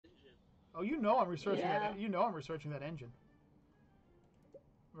Oh, you know I'm researching Yeah. that. You know I'm researching that engine.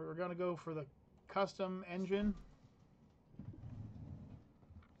 We're gonna go for the custom engine.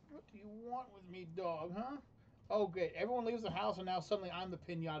 What do you want with me, dog? Huh? Oh, great. Everyone leaves the house, and now suddenly I'm the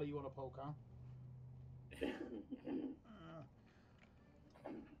pinata you want to poke, huh? Uh,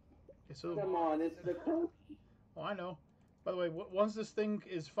 okay, so. Come on, it's the coach. Oh, I know. By the way, once this thing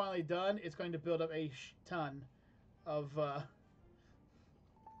is finally done, it's going to build up a ton of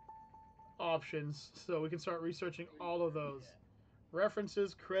options, so we can start researching all of those.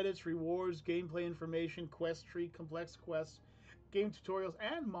 References, credits, rewards, gameplay information, quest tree, complex quests, game tutorials,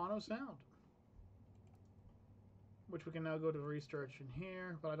 and mono sound. Which we can now go to research in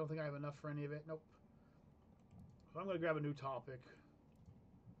here, but I don't think I have enough for any of it. Nope. So I'm going to grab a new topic.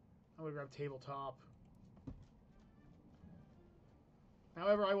 I'm going to grab tabletop.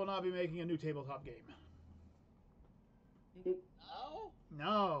 However, I will not be making a new tabletop game. No?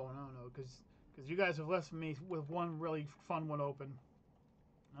 No, because you guys have left me with one really fun one open.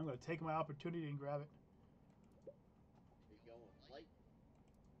 I'm going to take my opportunity and grab it. Are you going with light?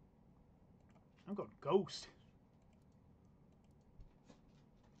 I'm going Ghost.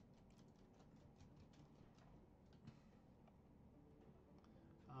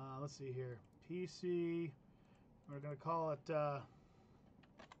 Let's see here. PC. We're going to call it...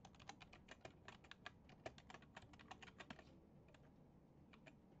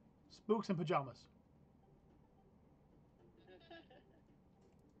 Spooks and Pajamas.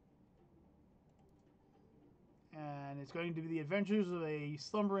 And it's going to be the adventures of a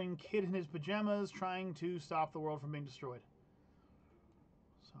slumbering kid in his pajamas trying to stop the world from being destroyed.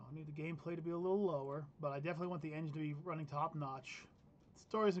 So I need the gameplay to be a little lower, but I definitely want the engine to be running top notch.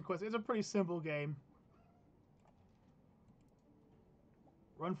 Stories and quests. It's a pretty simple game.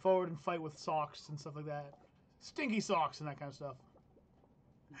 Run forward and fight with socks and stuff like that. Stinky socks and that kind of stuff.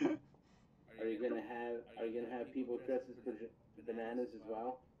 Are you gonna have people dressed as bananas as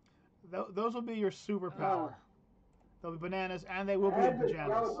well? Those will be your superpower. Oh, They'll be bananas and they will be in and the girl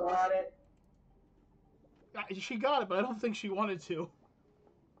pajamas. got it. She got it, but I don't think she wanted to.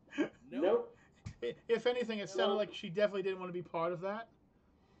 Nope. If anything, it sounded like she definitely didn't want to be part of that.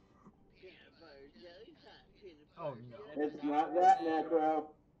 Peanut butter jelly, hot peanut Oh butter no. jelly. It's not that, Necro.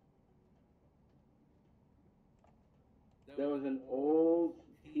 There was an old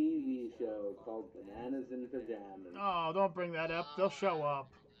TV show called Bananas in Pajamas. Oh, don't bring that up. They'll show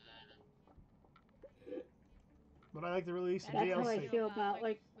up. But I like the release of That's how I DLC. feel about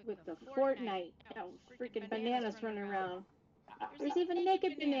like with the Fortnite. Oh, freaking bananas running around. There's even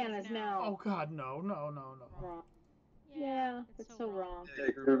naked bananas Oh now. God, no. Wrong. Yeah, it's so wrong.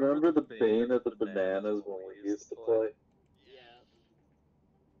 Hey, remember the Bane of the Bananas when we used to play? Yes.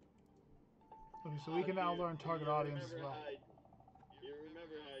 Okay, so we can now learn target audience as well. You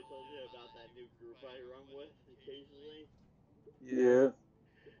remember how I told you about that new group I run with occasionally? Yeah.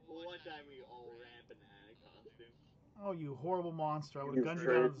 Well, one time we all ran banana costumes. Oh, you horrible monster! I would have gunned you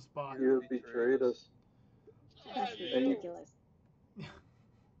down on the spot. You betrayed us. That's I mean, ridiculous.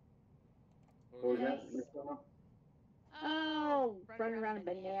 What was that, Nice. Miss Summer? Oh, running around in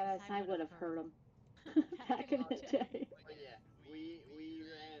bananas. I would have heard them back in the day. but yeah, we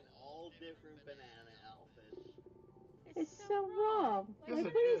ran all different banana outfits. It's so wrong. Yes, Like,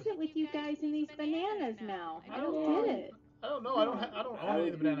 it what is is. it with you guys and these bananas now? I don't Come get on. it. I don't know. I don't own any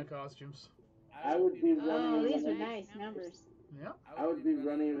of the banana costumes. I would be Oh, running these are around. nice numbers. Yeah. I would be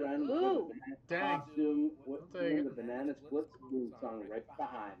running around with a Ooh. banana Dang. costume with I'll take the it. Banana Split Spoon song right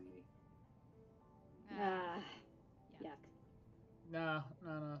behind me. Ah, yuck. Nah.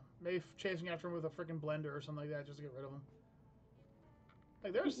 Maybe chasing after him with a freaking blender or something like that just to get rid of him.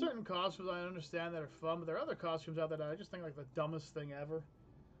 Like, there are certain costumes I understand that are fun, but there are other costumes out there that I just think like the dumbest thing ever.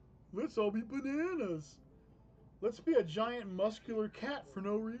 Let's all be bananas. Let's be a giant muscular cat for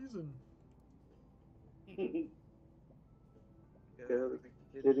no reason. You gotta be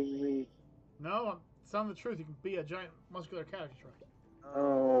kidding me. No, it's not the truth. You can be a giant muscular cat if you try.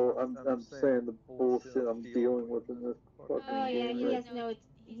 Oh, I'm saying the bullshit I'm dealing with in this fucking Oh yeah, game he right has no.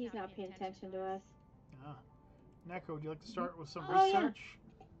 He's not paying attention to us. Ah. Neko, would you like to start with some Oh, yeah. research?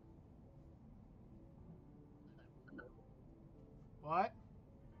 What?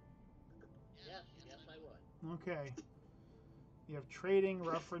 Yes, I would. Okay. You have trading,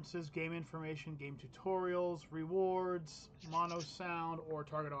 references, game information, game tutorials, rewards, mono sound, or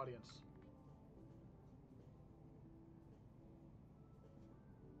target audience.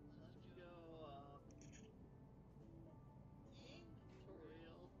 Let's go, game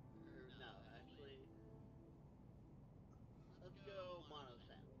tutorial. Or, no, actually, let's go mono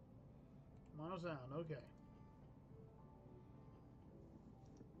sound. Mono sound, okay.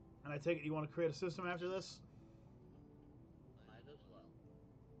 And I take it you want to create a system after this? Might as well.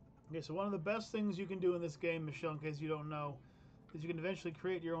 Okay, so one of the best things you can do in this game, Michelle, in case you don't know, is you can eventually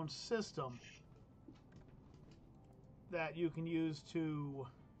create your own system that you can use to,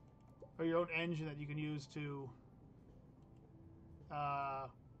 or your own engine that you can use to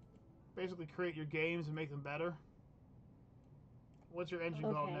basically create your games and make them better. What's your engine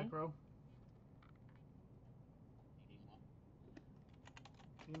called, Okay. Necro?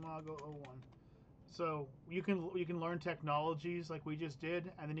 TMOG. TMOG 01. So you can learn technologies like we just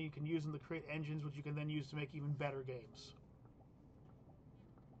did, and then you can use them to create engines, which you can then use to make even better games.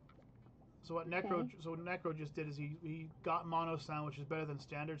 So what Necro just did is he got mono sound, which is better than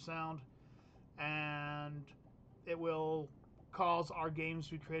standard sound, and it will cause our games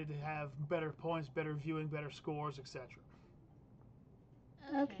to be created to have better points, better viewing, better scores, etc.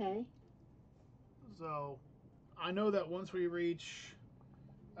 Okay. So I know that once we reach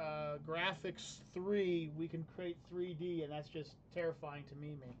graphics 3, we can create 3D, and that's just terrifying to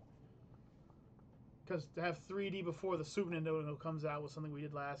me. Because to have 3D before the Super Nintendo comes out was something we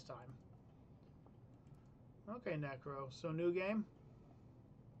did last time. Okay, Necro. So new game?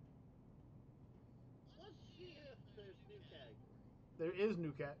 Let's see if there's new category. There is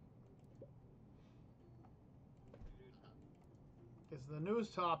new cat. New topic. Because the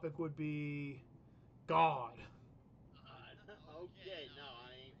newest topic would be God. Okay, no,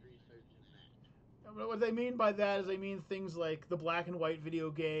 I ain't researching that. What they mean by that is they mean things like the black and white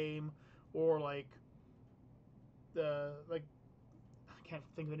video game, or like I can't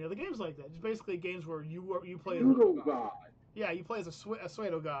think of any other games like that. Just basically games where you play as Noodle God. yeah, you play as a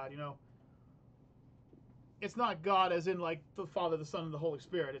pseudo god. You know, it's not God as in like the Father, the Son, and the Holy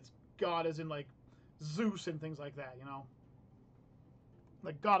Spirit. It's God as in like Zeus and things like that. You know,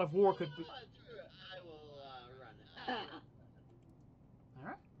 like God of War could be. I will run it. Ah. All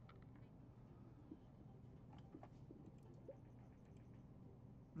right.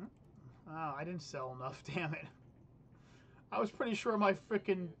 Oh, I didn't sell enough. Damn it. I was pretty sure my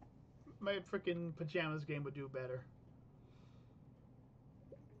frickin' pajamas game would do better.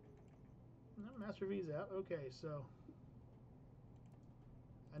 No, Master V's out. Okay, so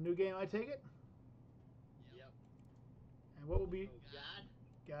a new game, I take it. Yep. And what will be Oh, God.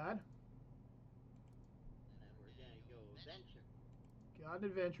 God? And then we're gonna go adventure. God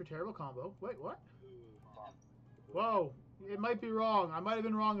and Adventure, terrible combo. Wait, what? Ooh. Whoa, it might be wrong. I might have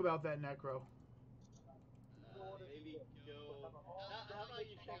been wrong about that, Necro. Maybe go. How about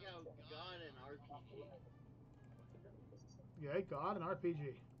you check out God and RPG? Yeah, God and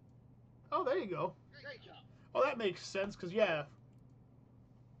RPG. Oh, there you go. Great job. Oh, that makes sense, because, yeah.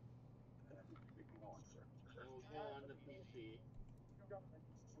 And we'll go on the PC.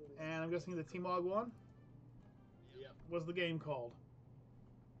 And I'm guessing the TMOG one? Yep. What's the game called?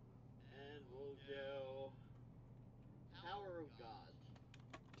 And we'll go Tower of Gods.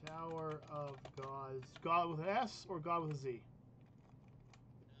 Tower of Gods. God with an S or God with a Z?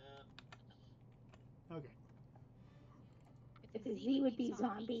 Okay. With the Z would be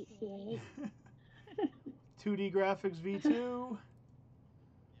zombies, yay. 2D graphics V2.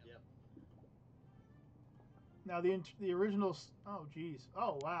 Yep. Now the original. Oh geez.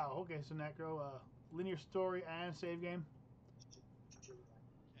 Oh wow. Okay, so Necro, linear story and save game.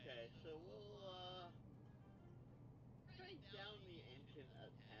 Okay, so we'll crank down the engine a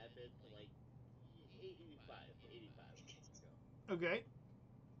tad bit to like 85. 85 will go. Okay.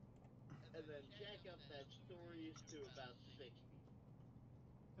 And then jack up that stories to about 60.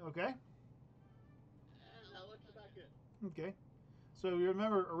 Okay. And that looks about good. Okay. So you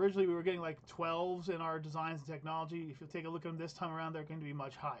remember originally we were getting like 12s in our designs and technology. If you take a look at them this time around, they're going to be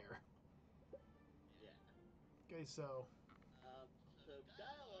much higher. Yeah. Okay, so. So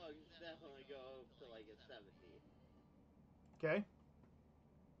dialogues definitely go up to like a 70. Okay.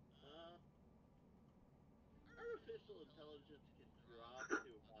 Artificial intelligence can drop to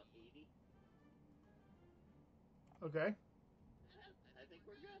about 80. Okay. I think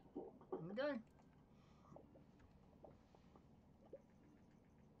we're good. Okay.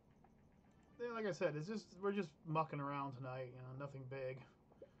 Yeah, like I said, we're just mucking around tonight. You know, nothing big.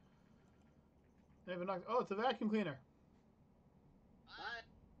 Oh, it's a vacuum cleaner. Bye.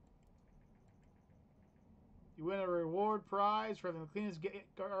 You win a reward prize for the cleanest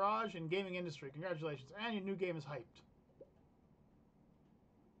garage in gaming industry. Congratulations. And your new game is hyped.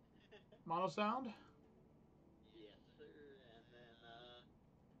 Mono sound? Yes, sir. And then,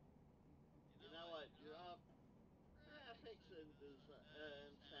 you know what? Drop graphics and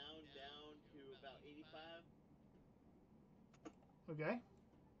sound down to about 85. Okay. And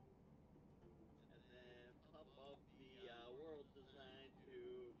then pump up the world design to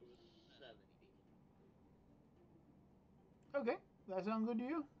Okay, that sound good to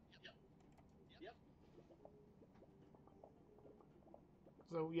you? Yep.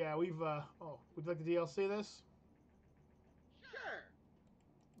 So yeah, we've oh, would you like the DLC this? Sure.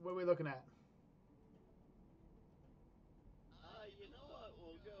 What are we looking at? You know what?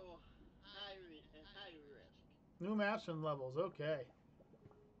 We'll go high risk. New maps and levels. Okay.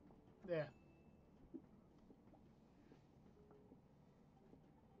 Yeah.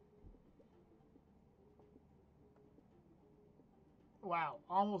 Wow,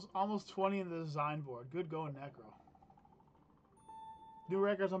 almost 20 in the design board. Good going, Necro. New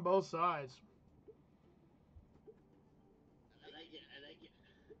records on both sides. I like it. I like it.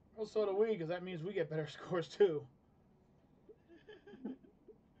 Well, so do we, because that means we get better scores too.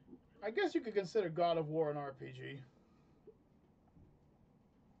 I guess you could consider God of War an RPG.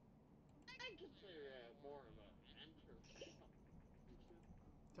 I consider it more of a adventure.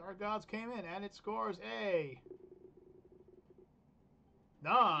 Tower Gods came in and it scores a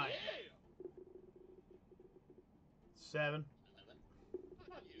 9. Yeah. 7.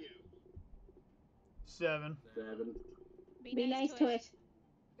 Fuck you. 7. 7. Be nice to it.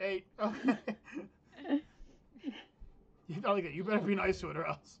 8. Okay. You don't like it. You better be nice to it or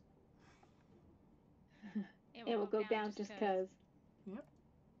else. It will go down just cause. Yep.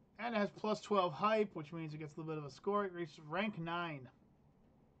 And it has plus 12 hype, which means it gets a little bit of a score. It reaches rank 9.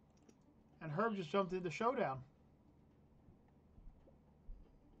 And Herb just jumped into Showdown.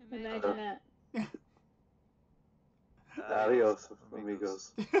 Imagine that. Adios,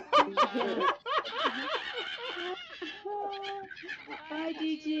 amigos. Bye,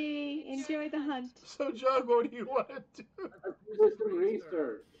 GG. Enjoy the hunt. So, Jug, what do you want to do? Do some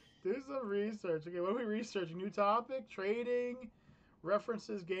research. Do some research. Okay, what are we researching? New topic? Trading?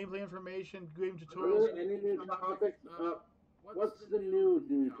 References? Gameplay information? Game tutorials? Any new topics? What's the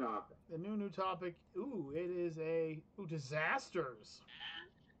new topic? The new topic. Ooh, it is a disasters.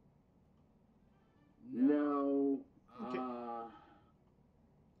 No. Okay.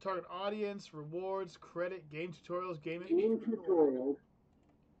 Target audience, rewards, credit, game tutorials, Game tutorial.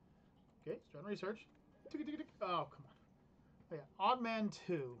 Okay, start research. Oh, come on. Oh, yeah. Oddman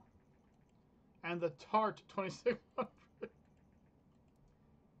 2. And the Tart 2600.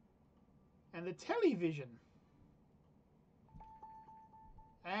 And the Television.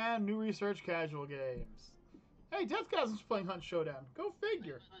 And new research casual games. Hey, Deathgasm's playing Hunt Showdown. Go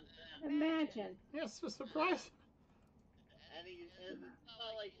figure. Imagine. Yes, a surprise. And it's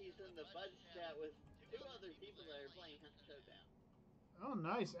not like he's in the buzz chat with 2 other people that are playing Hunt Showdown. Oh,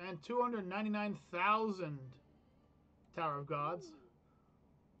 nice. And 299,000 Tower of Gods.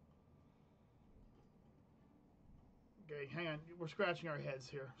 Okay, hang on. We're scratching our heads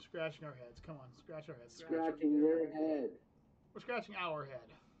here. Scratching our heads. Come on, scratch our heads. Scratching your head. We're scratching our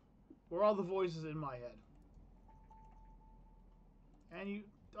head. We're all the voices in my head. And you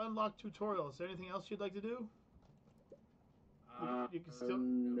unlock tutorials. Is there anything else you'd like to do? You can still.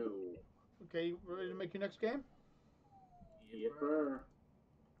 No. Okay, ready to make your next game? Yipper.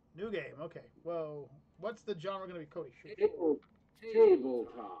 New game. Okay. Whoa. What's the genre going to be, Cody? Shoot.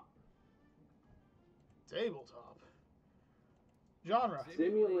 Tabletop. Tabletop. Genre.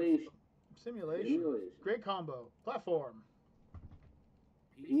 Simulation. Great combo. Platform.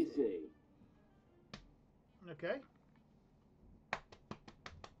 PC. Okay.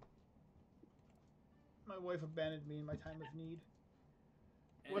 My wife abandoned me in my time of need.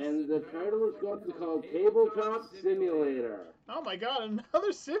 And the title is going to be called Tabletop Simulator. Oh my god,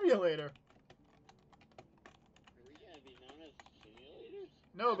 another simulator. Are we gonna be known as simulators?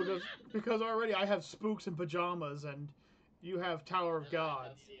 No, because already I have spooks and pajamas and you have Tower of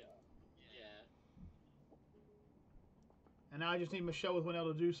Gods. Yeah. And now I just need Michelle with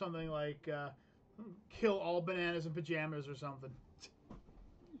Winnell to do something like kill all bananas in pajamas or something.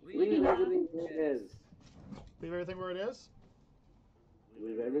 Leave everything where it is. Leave everything where it is?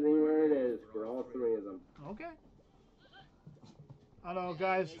 Leave everything where it is for all 3 of them. Okay. I know,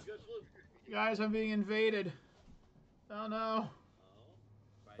 guys. Hey, good look. Guys, I'm being invaded. Oh no.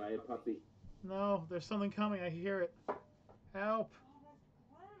 By a puppy. No, there's something coming. I hear it. Help.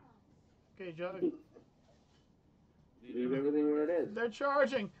 Okay, Joe. Leave everything where it is. They're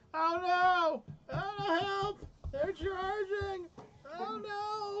charging. Oh no! Oh no, help! They're charging! Oh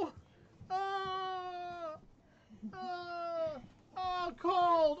no! Oh! Oh! Oh,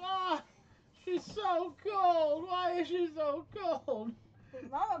 cold! Oh! She's so cold! Why is she so cold?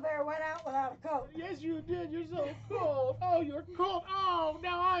 Mama Bear went out without a coat. Yes, you did. You're so cold. Oh, you're cold. Oh,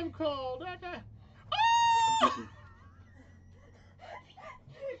 now I'm cold. Okay. Oh!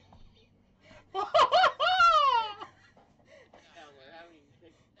 Yeah, we're having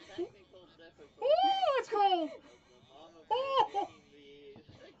technical difficulties. Oh, it's cold. The Mama Bear Oh!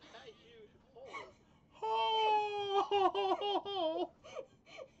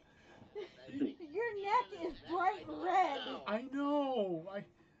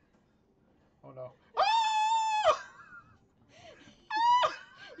 Oh no. Ah!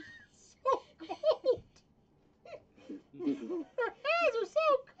 So cold! Her hands are so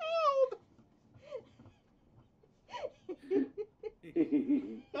cold!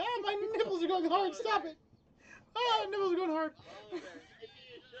 Ah, my nipples are going hard. Stop it! Ah, my nipples are going hard. Oliver, maybe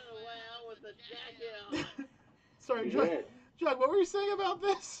you should have went out with a jacket on. Sorry, You Jug. did. Jug, what were you saying about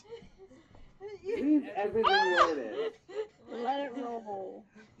this? Leave everything where it is. Let it roll.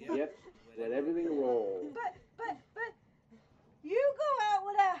 Yep. Let everything roll. But you go out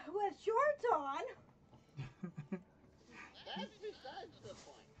with shorts on. That's besides the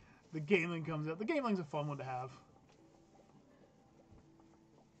point. The Gameling comes out. The Gameling's a fun one to have.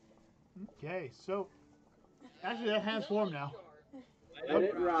 Okay, so actually that hand's warm now. Let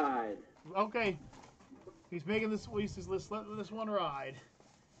it ride. Okay, he's making this. Let's let this one ride.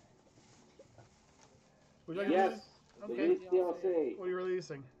 Would you like to Yes. release? Okay. Release DLC. What are you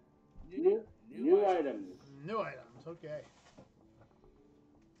releasing? New items. New items. Okay.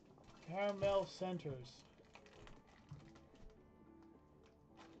 Caramel centers.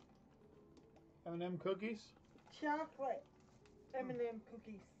 M&M cookies. Chocolate M&M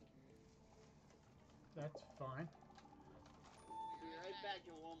cookies. That's fine. Be right back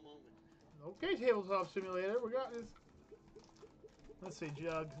in one moment. Okay, Tabletop Simulator. We got this. Let's see,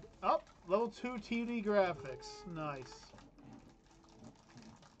 Jug. Up, level 2 2D graphics. Nice.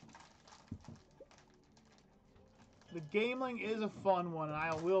 The Gameling is a fun one, and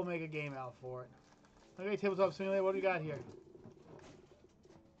I will make a game out for it. Okay, Tabletop Simulator, what do you got here?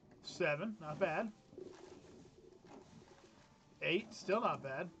 7, not bad. 8, still not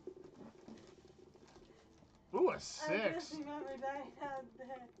bad. Ooh, a 6. I just remembered I had the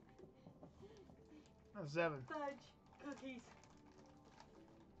A 7. fudge cookies.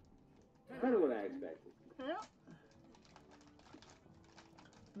 Kind of what I expected. Yeah.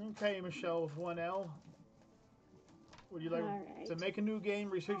 Okay, Michelle with 1L. Would you like Alright. to make a new game,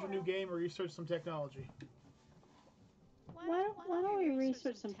 research a new game, or research some technology? Why don't we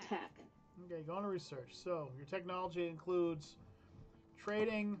research some tech? Okay, go on to research. So, your technology includes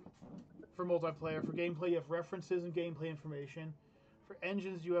trading for multiplayer. For gameplay, you have references and gameplay information. For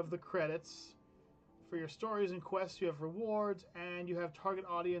engines, you have the credits. For your stories and quests, you have rewards, and you have target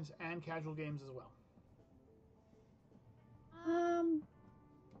audience and casual games as well.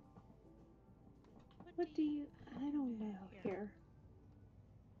 What do you... I don't know here.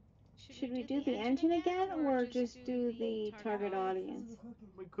 Should we do the engine again, or just do the target audience?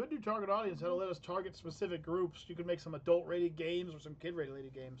 We could do target audience. That'll let us target specific groups. You could make some adult-rated games or some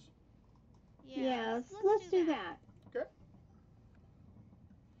kid-rated games. Yeah, let's do that. Okay.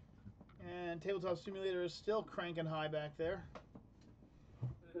 And Tabletop Simulator is still cranking high back there.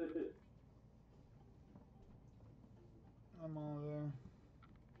 I'm on there.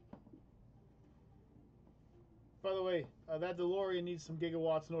 By the way, that DeLorean needs some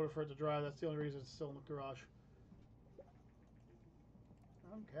gigawatts in order for it to drive. That's the only reason it's still in the garage.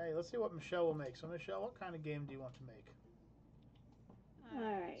 Okay, let's see what Michelle will make. So, Michelle, what kind of game do you want to make?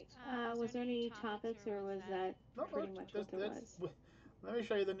 Alright. Was there any topics, or was that pretty much what there was? Let me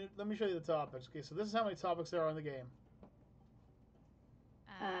show you the new. Let me show you the topics. Okay, so this is how many topics there are in the game.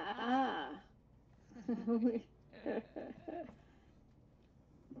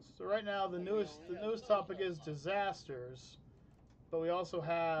 So right now the newest topic is disasters, but we also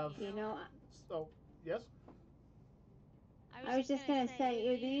have. You know. So yes. I was just gonna say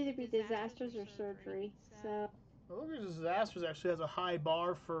it would either be disasters or surgery. So. Well, look at disasters actually has a high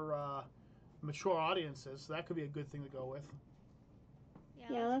bar for mature audiences, so that could be a good thing to go with.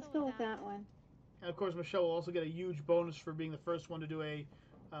 Yeah, let's go with that one. And of course, Michelle will also get a huge bonus for being the first one to do a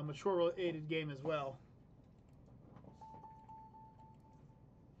mature-rated game as well.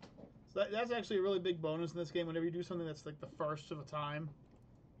 So that's actually a really big bonus in this game. Whenever you do something that's like the first of a time.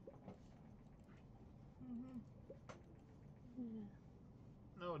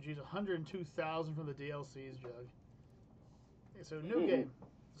 Oh, geez, 102,000 from the DLCs, Jug. Okay, so new game.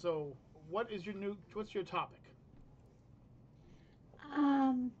 So, what's your topic?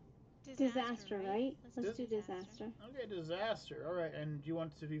 Disaster, right? Let's do disaster. Okay, disaster. All right, and do you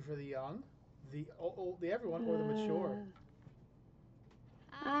want it to be for the young, the old, the everyone, or the mature?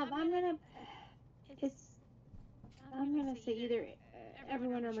 I'm gonna say either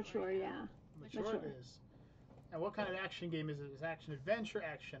everyone or mature. Yeah. Mature it is. And what kind of action game is it? Is it action adventure,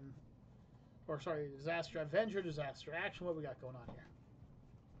 action, or sorry, disaster adventure, disaster action? What we got going on here?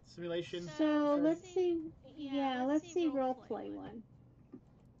 Simulation. So let's see. Yeah, let's see role play one.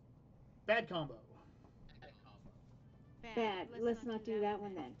 Bad combo. Bad. Let's not do that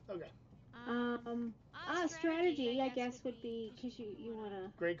one then. Okay. Strategy, I guess, would be because you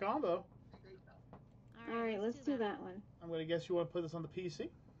wanna. Great combo. Alright, let's do that one. I'm going to guess you want to put this on the PC.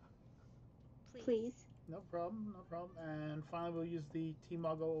 Please. No problem, no problem. And finally, we'll use the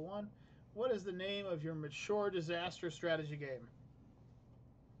TMOG 001. What is the name of your mature disaster strategy game?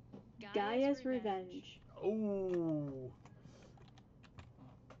 Gaia's Revenge. Oh,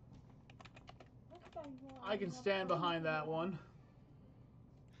 I can stand behind that one.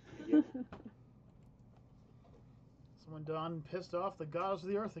 Someone done pissed off the gods of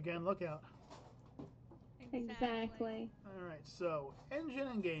the earth again. Look out. Exactly. Alright, so engine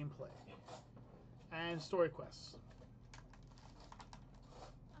and gameplay. And story quests.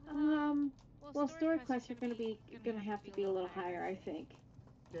 Well, story quests are gonna have to be a little higher, I think.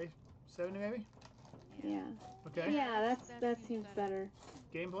 Okay, 70 maybe? Yeah. Okay. Yeah, that seems better.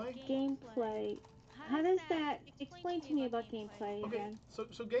 Gameplay? Gameplay. How does that explain to me about gameplay Okay, again? so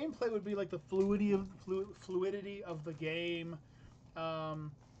gameplay would be like the fluidity of the game.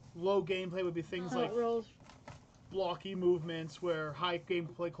 Low gameplay would be things like blocky movements, where high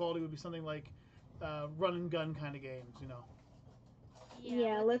gameplay quality would be something like run and gun kind of games, you know.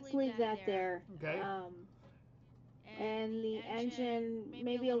 Yeah, let's leave that there. Okay. And the engine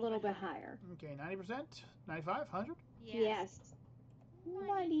maybe a little bit higher. Okay, 90%? 95? 100? Yes.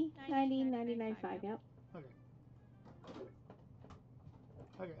 90, 99.5, yep. Okay.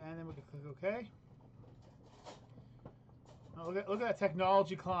 Okay, and then we can click OK. Oh, look at that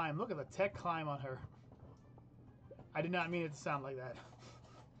technology climb. Look at the tech climb on her. I did not mean it to sound like that.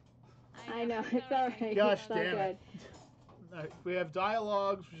 I know, it's alright. Gosh damn it. We have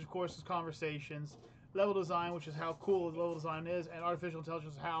dialogues, which of course is conversations. Level design, which is how cool the level design is. And artificial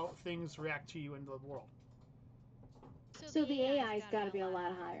intelligence is how things react to you in the world. So the AI's got to be a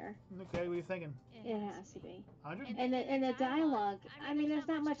lot higher. Okay, what are you thinking? It has to be. 100? And the dialogue, I mean, there's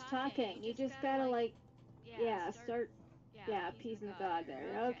not much talking. You just gotta, like, start, peace and God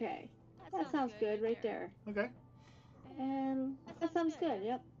there. Okay. That sounds good right there. Okay. And that sounds good,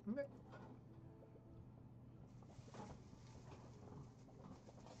 yep. Okay.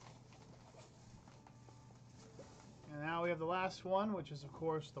 And now we have the last one, which is, of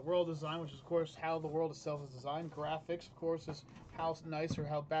course, the world design, which is, of course, how the world itself is designed. Graphics, of course, is how nice or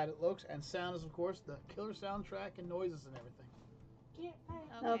how bad it looks. And sound is, of course, the killer soundtrack and noises and everything.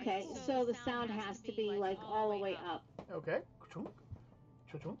 Okay, so the sound has to be, like, all the way up. Okay. Cha-chunk.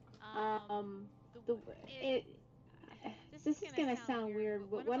 Cha-chunk. This is gonna sound weird,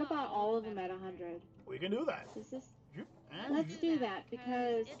 but what about all of them at 100? We can do that. Is this? And Let's do that,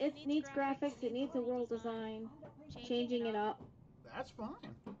 because it needs graphics, it needs a world design, changing it up. That's fine.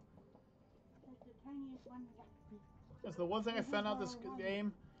 That's the one thing I found out this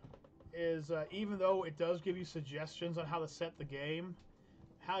game is even though it does give you suggestions on how to set the game,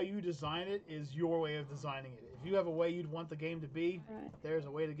 how you design it is your way of designing it. If you have a way you'd want the game to be, there's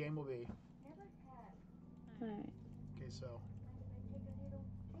a way the game will be. Alright. Okay, so.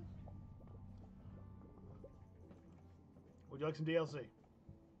 Would you like some DLC?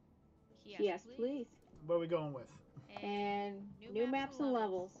 Yes, please. What are we going with? And new maps and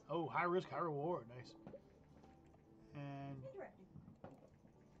levels. Oh, high risk, high reward. Nice. And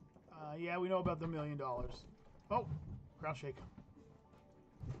yeah, we know about the $1 million. Oh, ground shake.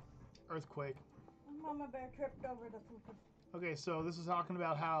 Earthquake. Mama Bear tripped over the food. Okay, so this is talking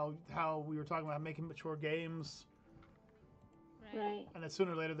about how we were talking about making mature games. Right. And that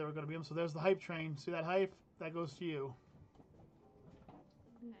sooner or later there were going to be them. So there's the hype train. See that hype? That goes to you.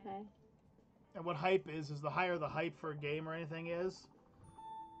 Okay. And what hype is the higher the hype for a game or anything is,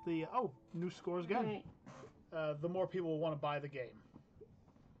 the new scores again. Right. The more people will want to buy the game.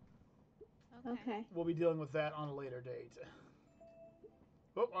 Okay. We'll be dealing with that on a later date.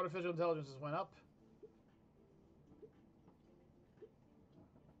 Oh, artificial intelligence has went up.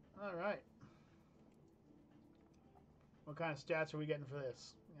 All right. What kind of stats are we getting for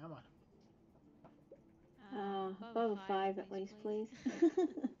this? Come on. Above 5 at least, please.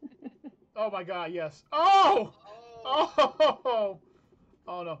 Oh my God! Yes. Oh! Oh!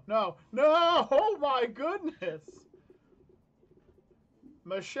 Oh no! No! No! Oh my goodness!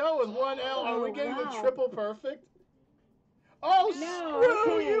 Michelle with 1 L. Are we getting the triple perfect? Oh, no,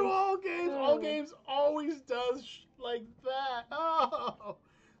 screw okay. you! All games. All games always does like that. Oh!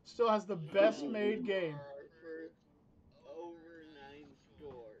 Still has the best made game. Over 9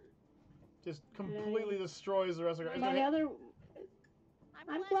 scores. Just completely destroys the rest of the My other...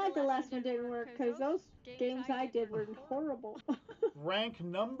 I'm glad the last one didn't work, because those games I did were horrible. Rank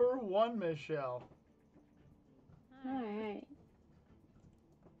number 1, Michelle. Alright.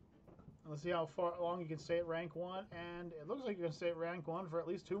 Let's see how long you can stay at rank 1, and it looks like you're going to stay at rank 1 for at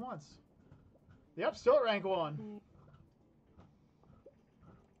least 2 months. Yep, still at rank 1.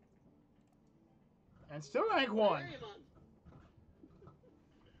 And still rank 1. Very much.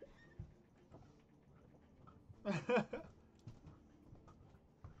 Still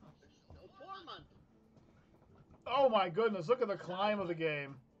 4 months. Oh my goodness, look at the climb of the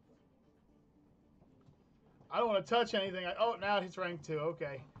game. I don't want to touch anything. Oh, now it's rank 2.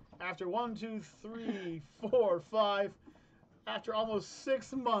 Okay. After 1, 2, 3, 4, 5. After almost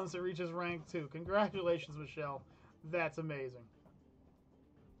 6 months, it reaches rank 2. Congratulations, Michelle. That's amazing.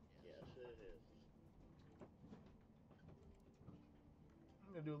 Yes, it is.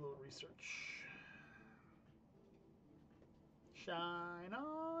 I'm going to do a little research. Shine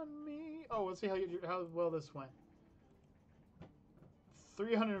on me. Oh, let's see how well this went.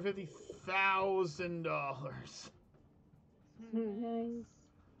 $350,000. Nice.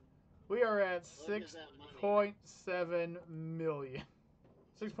 We are at Look at that money. 6.7 million.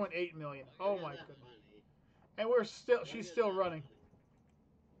 6.8 million. Oh Look at my that goodness. money. And we're still, Look she's at still that running. money.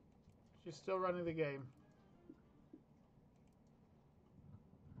 She's still running the game.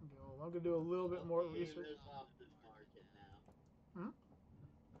 Okay, well, I'm going to do a little bit more Okay, research. it is off the market now.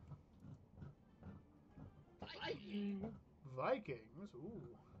 Viking. Vikings? Ooh.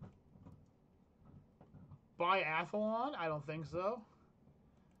 Biathlon? I don't think so.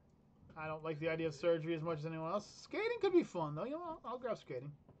 I don't like the idea of surgery as much as anyone else. Skating could be fun, though. You know, I'll grab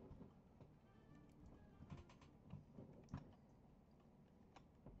skating.